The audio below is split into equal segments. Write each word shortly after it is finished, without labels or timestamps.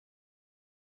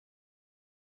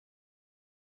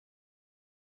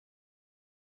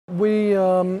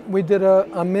We did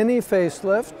a mini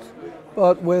facelift,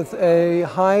 but with a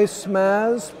high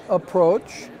SMAS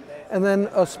approach, and then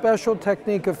a special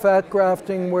technique of fat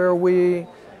grafting where we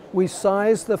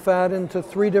size the fat into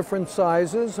 3 different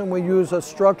sizes, and we use a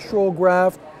structural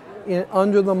graft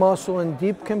under the muscle in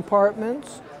deep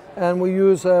compartments, and we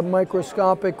use a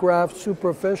microscopic graft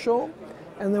superficial,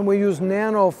 and then we use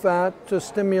nano fat to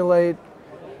stimulate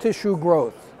tissue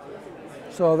growth.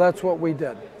 So that's what we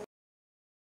did.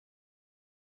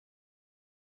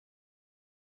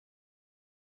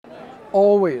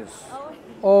 Always,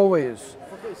 always.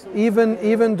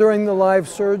 Even during the live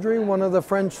surgery, one of the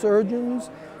French surgeons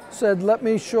said, "Let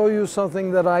me show you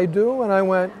something that I do." And I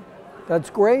went, "That's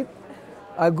great.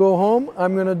 I go home,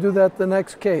 I'm going to do that the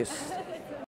next case."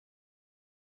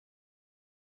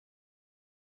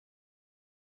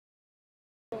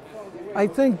 I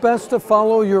think best to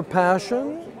follow your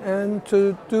passion and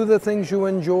to do the things you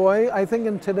enjoy. I think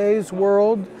in today's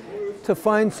world, to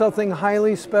find something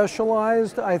highly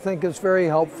specialized, I think is very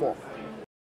helpful.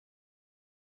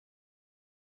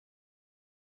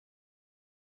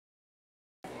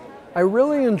 I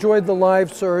really enjoyed the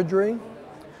live surgery.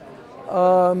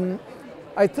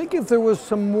 I think if there was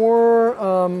some more,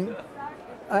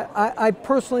 I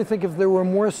personally think if there were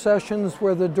more sessions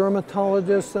where the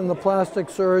dermatologists and the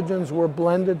plastic surgeons were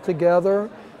blended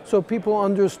together so people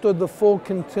understood the full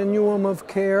continuum of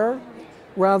care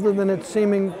rather than it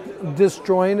seeming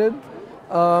disjointed,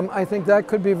 I think that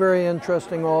could be very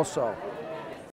interesting also.